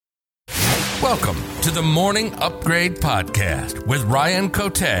Welcome to the Morning Upgrade Podcast with Ryan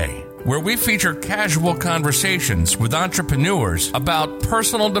Cote, where we feature casual conversations with entrepreneurs about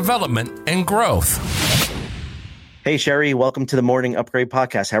personal development and growth. Hey, Sherri, welcome to the Morning Upgrade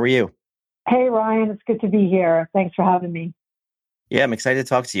Podcast. How are you? Hey, Ryan, it's good to be here. Thanks for having me. Yeah, I'm excited to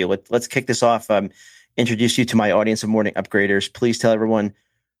talk to you. Let's kick this off. Introduce you to my audience of Morning Upgraders. Please tell everyone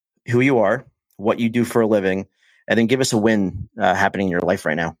who you are, what you do for a living, and then give us a win happening in your life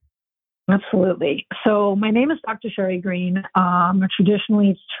right now. Absolutely. So my name is Dr. Sherri Greene. I'm a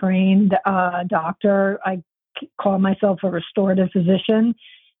traditionally trained doctor. I call myself a restorative physician.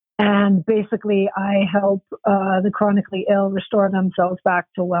 And basically, I help the chronically ill restore themselves back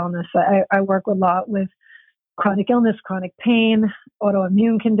to wellness. I work a lot with chronic illness, chronic pain,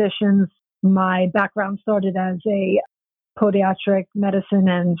 autoimmune conditions. My background started as a podiatric medicine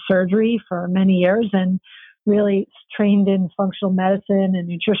and surgery for many years, and really trained in functional medicine and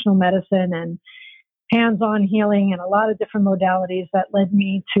nutritional medicine and hands-on healing and a lot of different modalities that led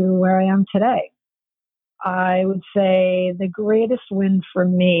me to where I am today. I would say the greatest win for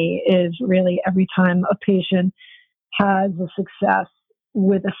me is really every time a patient has a success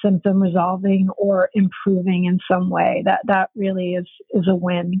with a symptom resolving or improving in some way. That really is a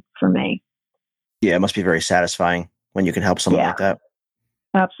win for me. Yeah, it must be very satisfying when you can help someone like that.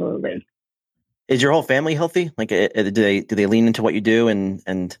 Absolutely. Is your whole family healthy? Like, do they lean into what you do and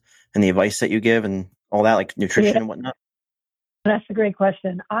the advice that you give and all that, like nutrition and whatnot? That's a great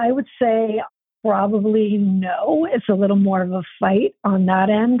question. I would say probably no. It's a little more of a fight on that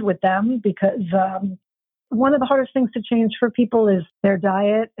end with them because one of the hardest things to change for people is their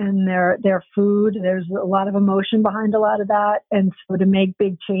diet and their food. There's a lot of emotion behind a lot of that. And so to make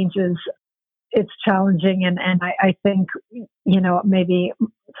big changes, it's challenging. And I think, maybe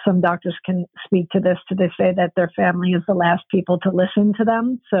some doctors can speak to this, they say that their family is the last people to listen to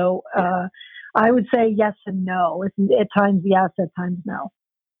them. So I would say yes and no. At times yes, at times no.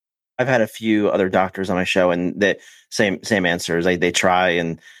 I've had a few other doctors on my show, and the same answers. They try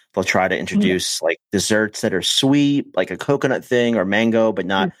and they'll try to introduce like desserts that are sweet, like a coconut thing or mango, but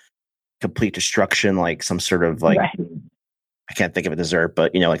not complete destruction, like some sort of like, I can't think of a dessert,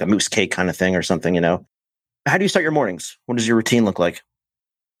 but like a mousse cake kind of thing or something, How do you start your mornings? What does your routine look like?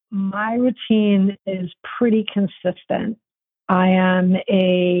 My routine is pretty consistent. I am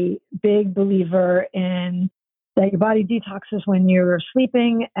a big believer in that your body detoxes when you're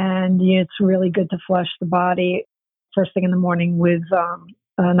sleeping, and it's really good to flush the body first thing in the morning with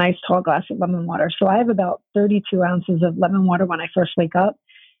a nice tall glass of lemon water. So I have about 32 ounces of lemon water when I first wake up,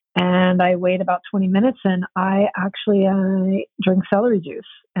 and I wait about 20 minutes, and I drink celery juice,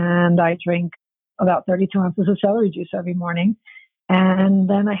 and I drink about 32 ounces of celery juice every morning. And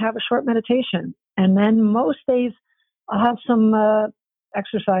then I have a short meditation. And then most days I'll have some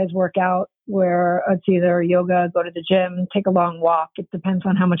exercise workout where it's either yoga, go to the gym, take a long walk. It depends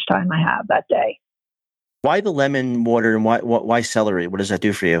on how much time I have that day. Why the lemon water and why celery? What does that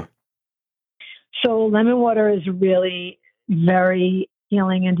do for you? So lemon water is really very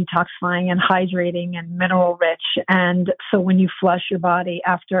healing and detoxifying and hydrating and mineral rich. And so when you flush your body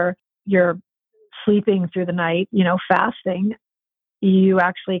after you're sleeping through the night, fasting, you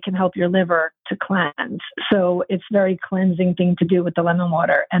actually can help your liver to cleanse. So it's a very cleansing thing to do with the lemon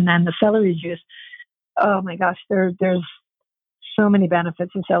water. And then the celery juice, oh my gosh, there's so many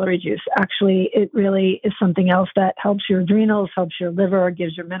benefits in celery juice. Actually, it really is something else that helps your adrenals, helps your liver,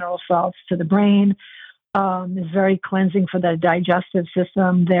 gives your mineral salts to the brain. Is very cleansing for the digestive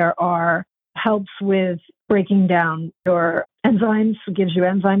system. Helps with breaking down your enzymes, gives you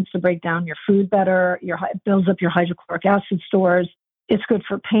enzymes to break down your food better, builds up your hydrochloric acid stores. It's good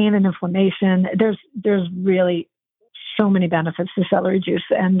for pain and inflammation. There's really so many benefits to celery juice.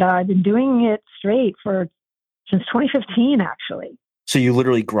 And I've been doing it straight since 2015, actually. So you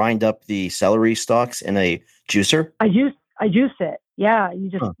literally grind up the celery stalks in a juicer? I juice it. Yeah, you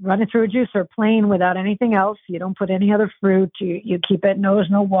just run it through a juicer plain without anything else. You don't put any other fruit. You keep it. There's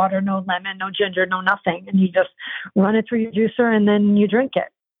no water, no lemon, no ginger, no nothing. And you just run it through your juicer and then you drink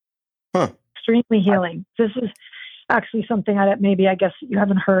it. Extremely healing. This is actually something I guess you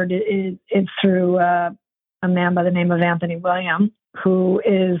haven't heard. It's through a man by the name of Anthony William, who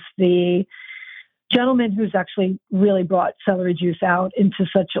is the gentleman who's actually really brought celery juice out into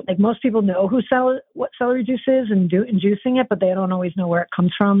most people know what celery juice is and juicing it, but they don't always know where it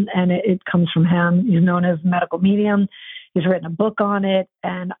comes from. And it comes from him. He's known as a medical medium. He's written a book on it,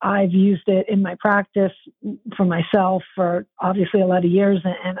 and I've used it in my practice for myself for obviously a lot of years.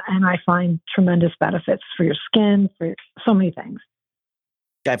 And I find tremendous benefits for your skin, for so many things.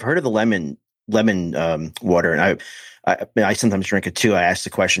 I've heard of the lemon lemon water, and I sometimes drink it too. I ask the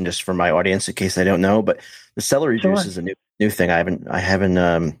question just for my audience in case they don't know, but the celery juice is a new thing. I haven't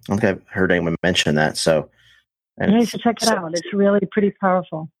I don't think I've heard anyone mention that. So, and you should check it out. It's really pretty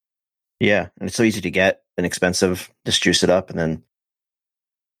powerful. Yeah, and it's so easy to get, inexpensive. Just juice it up, and then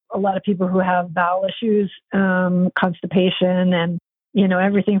a lot of people who have bowel issues, constipation, and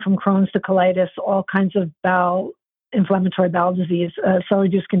everything from Crohn's to colitis, all kinds of inflammatory bowel disease, celery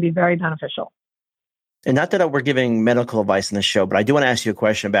juice can be very beneficial. And not that we're giving medical advice in this show, but I do want to ask you a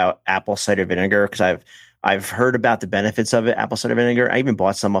question about apple cider vinegar, because I've heard about the benefits of it. Apple cider vinegar. I even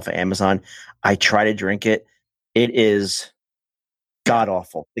bought some off of Amazon. I try to drink it. It is god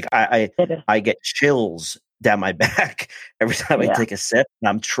awful. Like I get chills down my back every time I take a sip. And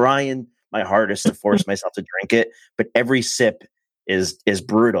I'm trying my hardest to force myself to drink it, but every sip is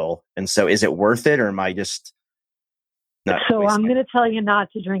brutal. And so, is it worth it, or am I just not? So I'm going to tell you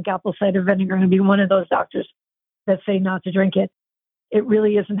not to drink apple cider vinegar and be one of those doctors that say not to drink it. It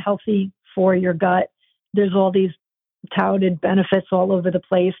really isn't healthy for your gut. There's all these touted benefits all over the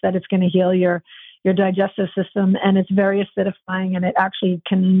place that it's going to heal your digestive system, and it's very acidifying, and it actually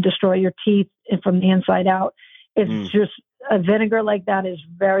can destroy your teeth from the inside out. It's just a vinegar like that is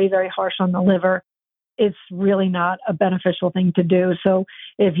very, very harsh on the liver. It's really not a beneficial thing to do. So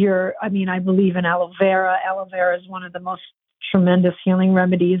I believe in aloe vera. Aloe vera is one of the most tremendous healing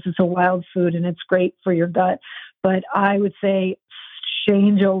remedies. It's a wild food and it's great for your gut. But I would say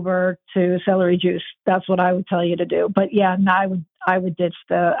change over to celery juice. That's what I would tell you to do. But yeah, I would ditch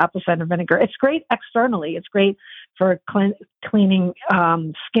the apple cider vinegar. It's great externally. It's great for cleaning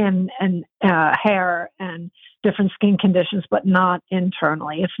skin and hair and different skin conditions, but not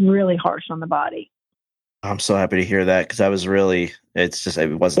internally. It's really harsh on the body. I'm so happy to hear that, because it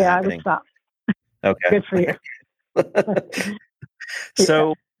wasn't happening. I would stop. Okay. Good for you.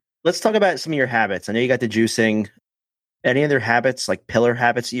 So let's talk about some of your habits. I know you got the juicing. Any other habits, like pillar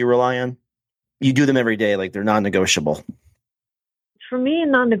habits, that you rely on? You do them every day, like they're non-negotiable. For me,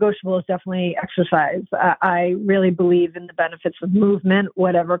 non-negotiable is definitely exercise. I really believe in the benefits of movement,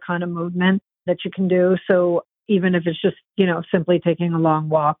 whatever kind of movement that you can do. So even if it's just, simply taking a long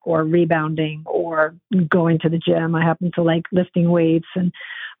walk or rebounding or going to the gym, I happen to like lifting weights. And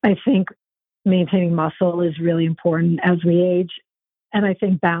I think maintaining muscle is really important as we age. And I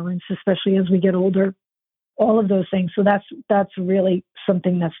think balance, especially as we get older, all of those things. So that's really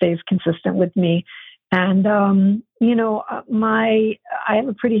something that stays consistent with me. And, I have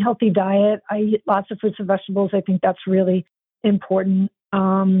a pretty healthy diet. I eat lots of fruits and vegetables. I think that's really important.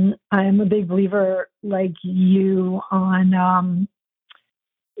 I am a big believer, like you, on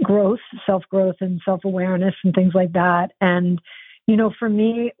growth, self-growth and self-awareness and things like that. And, for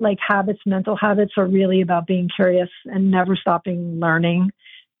me, like mental habits are really about being curious and never stopping learning,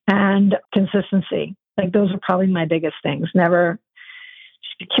 and consistency. Like those are probably my biggest things. Never,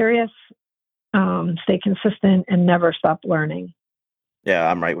 just be curious, stay consistent, and never stop learning.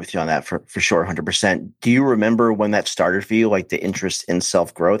 Yeah, I'm right with you on that for sure, 100%. Do you remember when that started for you, like the interest in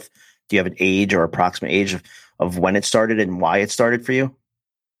self-growth? Do you have an age or approximate age of when it started and why it started for you?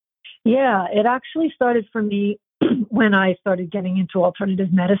 Yeah, it actually started for me when I started getting into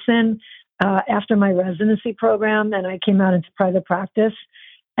alternative medicine after my residency program, and I came out into private practice.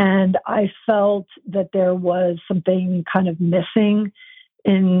 And I felt that there was something kind of missing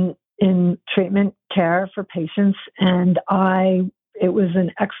in treatment care for patients. And it was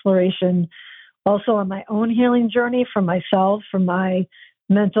an exploration also on my own healing journey for myself, for my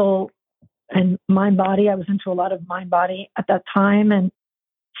mental and mind body. I was into a lot of mind body at that time. And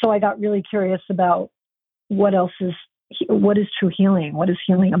so I got really curious about what is true healing? What is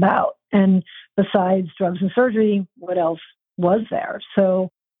healing about? And besides drugs and surgery, what else was there? So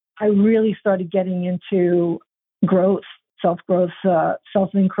I really started getting into growth, self-growth,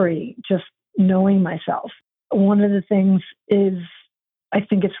 self-inquiry, just knowing myself. One of the things is, I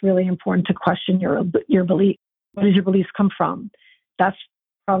think it's really important to question your belief. Where does your beliefs come from? That's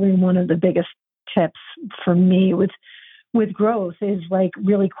probably one of the biggest tips for me with growth, is like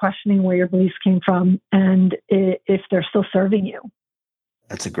really questioning where your beliefs came from and if they're still serving you.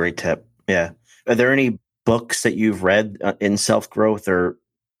 That's a great tip. Yeah. Are there any books that you've read in self-growth or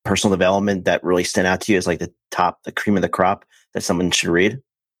personal development that really stand out to you as like the cream of the crop that someone should read?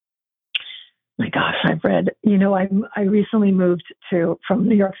 My gosh, I've read, I recently moved from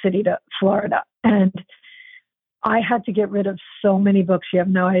New York City to Florida, and I had to get rid of so many books. You have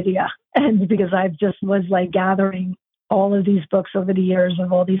no idea. And because I just was like gathering all of these books over the years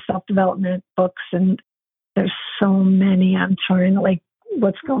of all these self-development books. And there's so many. I'm trying to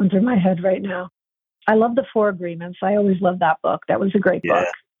what's going through my head right now. I love The 4 Agreements. I always loved that book. That was a great book.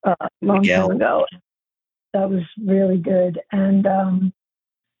 a long time Miguel. ago. That was really good. And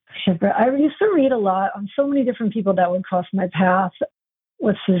I used to read a lot on so many different people that would cross my path.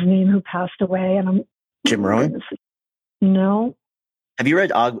 What's his name who passed away? And Jim Rohn. No. Have you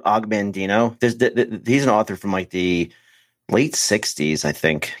read Og Mandino? He's an author from like the late 60s, I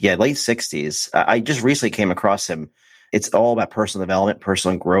think. Yeah, late 60s. I just recently came across him. It's all about personal development,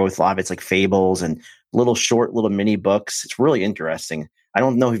 personal growth. A lot of it's like fables and little mini books. It's really interesting. I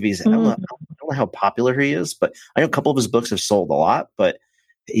don't know if he's, I don't know how popular he is, but I know a couple of his books have sold a lot, but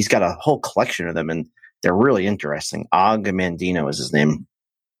he's got a whole collection of them and they're really interesting. Og Mandino is his name.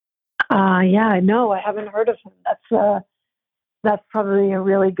 Yeah, no, I haven't heard of him. That's probably a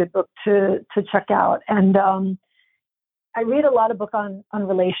really good book to check out. And I read a lot of books on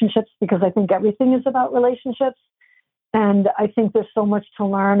relationships because I think everything is about relationships. And I think there's so much to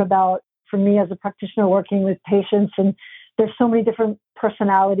learn about for me as a practitioner working with patients. And there's so many different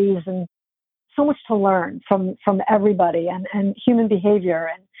personalities and so much to learn from everybody and human behavior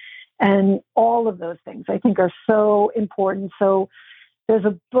and all of those things I think are so important. So there's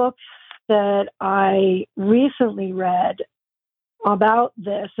a book that I recently read about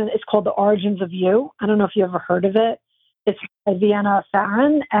this, and it's called The Origins of You. I don't know if you ever heard of it. It's by Vienna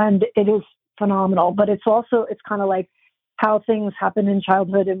Farron, and it is phenomenal. But it's kind of like how things happen in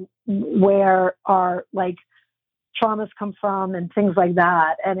childhood and where our like traumas come from and things like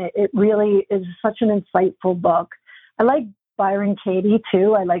that. And it really is such an insightful book. I like Byron Katie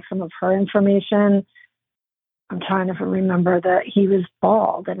too. I like some of her information. I'm trying to remember that he was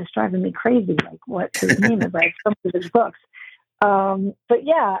bald and it's driving me crazy. Like what his name is, like some of his books. But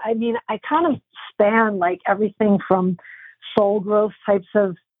yeah, I mean, I kind of span like everything from soul growth types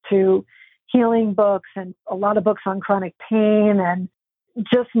to healing books and a lot of books on chronic pain and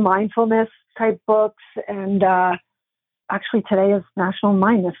just mindfulness type books. And actually today is National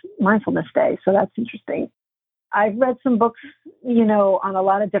Mindfulness Day. So that's interesting. I've read some books, on a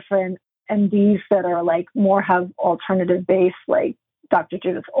lot of different MDs that are like more have alternative base, like Dr.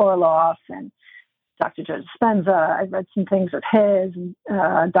 Judith Orloff and Dr. Joe Dispenza. I've read some things of his,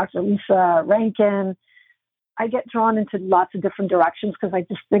 Dr. Lisa Rankin. I get drawn into lots of different directions because I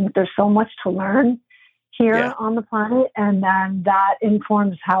just think there's so much to learn here on the planet. And then that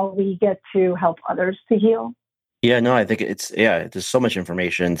informs how we get to help others to heal. Yeah, no, I think there's so much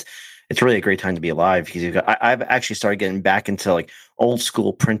information. It's really a great time to be alive because I've actually started getting back into like old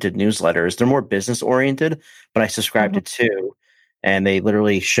school printed newsletters. They're more business oriented, but I subscribe to two. And they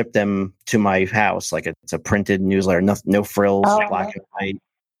literally ship them to my house. Like it's a printed newsletter, no frills, black and white.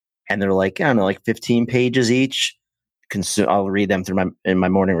 And they're like, I don't know, like 15 pages each. I'll read them in my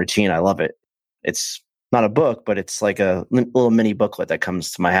morning routine. I love it. It's not a book, but it's like a little mini booklet that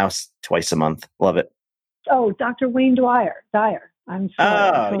comes to my house twice a month. Love it. Oh, Dr. Wayne Dyer. I'm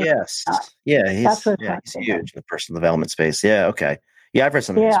sorry. Yes. Yeah, he's huge in the personal development space. Yeah, okay. Yeah, I've read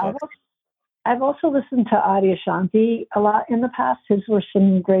some of his books. I've also listened to Adi Ashanti a lot in the past. His were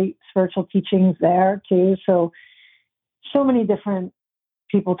some great spiritual teachings there too. So many different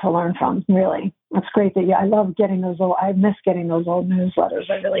people to learn from, really. That's great I love getting I miss getting those old newsletters.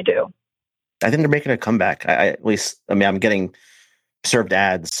 I really do. I think they're making a comeback. I'm getting served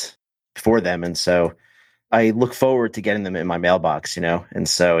ads for them. And so I look forward to getting them in my mailbox, and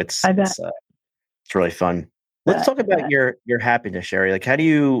so it's really fun. Let's talk about your happiness, Sherri. Like, how do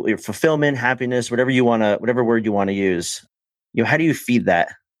your fulfillment, happiness, whatever word you want to use, how do you feed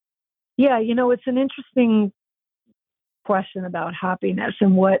that? Yeah, it's an interesting question about happiness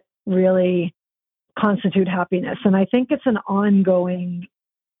and what really constitute happiness. And I think it's an ongoing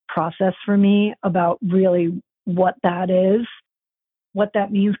process for me about really what that is, what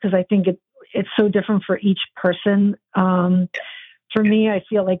that means, because I think it's so different for each person. For me, I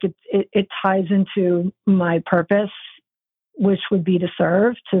feel like it ties into my purpose, which would be to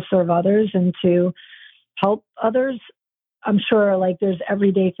serve others and to help others. I'm sure like there's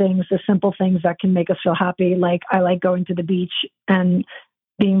everyday things, the simple things that can make us feel happy. Like I like going to the beach and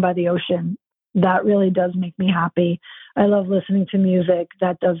being by the ocean. That really does make me happy. I love listening to music.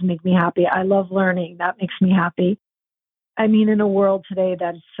 That does make me happy. I love learning. That makes me happy. I mean, in a world today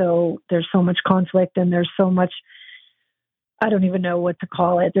there's so much conflict and there's so much, I don't even know what to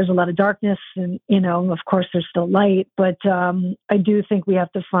call it. There's a lot of darkness and, of course there's still light, but I do think we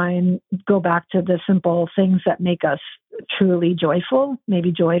have to go back to the simple things that make us truly joyful.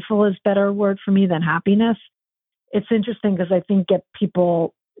 Maybe joyful is a better word for me than happiness. It's interesting because I think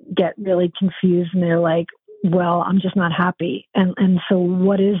people get really confused and they're like, well, I'm just not happy. And so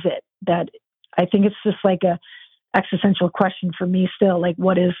what is it that I think it's just like a existential question for me still, like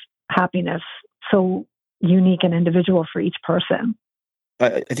what is happiness? So unique and individual for each person.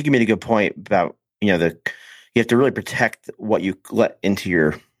 I think you made a good point about, you have to really protect what you let into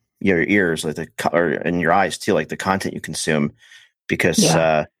your ears, like and your eyes too, like the content you consume, because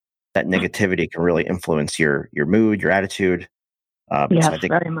that negativity can really influence your mood, your attitude. Yes, so I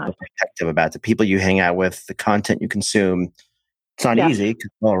think very much. protective about the people you hang out with, the content you consume. It's not easy because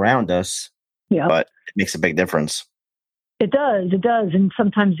it's all around us, but it makes a big difference. It does. And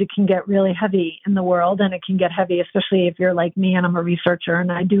sometimes it can get really heavy in the world, and it can get heavy, especially if you're like me and I'm a researcher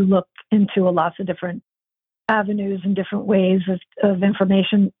and I do look into lots of different avenues and different ways of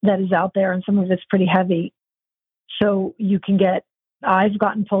information that is out there. And some of it's pretty heavy. So I've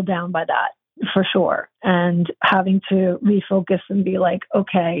gotten pulled down by that for sure. And having to refocus and be like,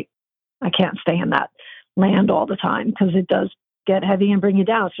 okay, I can't stay in that land all the time, because it does get heavy and bring you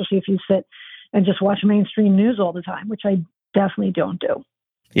down, especially if you sit and just watch mainstream news all the time, which I definitely don't do.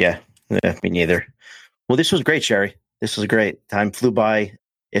 Yeah, me neither. Well, this was great, Sherri. This was great. Time flew by.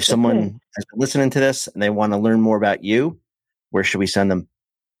 If someone has been listening to this and they want to learn more about you, where should we send them?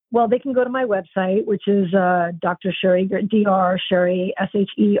 Well, they can go to my website, which is Dr. Sherri, Dr. Sherri,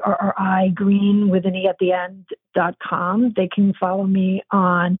 Sherri, Greene with an E at the end.com. They can follow me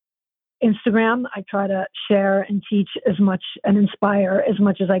on Instagram. I try to share and teach as much and inspire as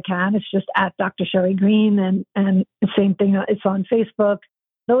much as I can. It's just at Dr. Sherri Greene, and the same thing. It's on Facebook.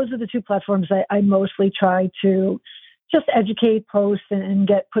 Those are the two platforms I mostly try to just educate, post, and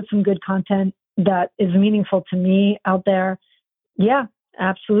put some good content that is meaningful to me out there. Yeah,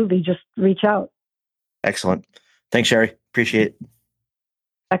 absolutely. Just reach out. Excellent. Thanks, Sherri. Appreciate it.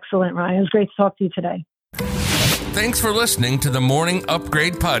 Excellent, Ryan. It was great to talk to you today. Thanks for listening to the Morning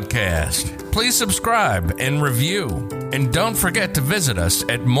Upgrade Podcast. Please subscribe and review. And don't forget to visit us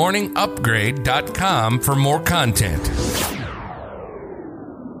at morningupgrade.com for more content.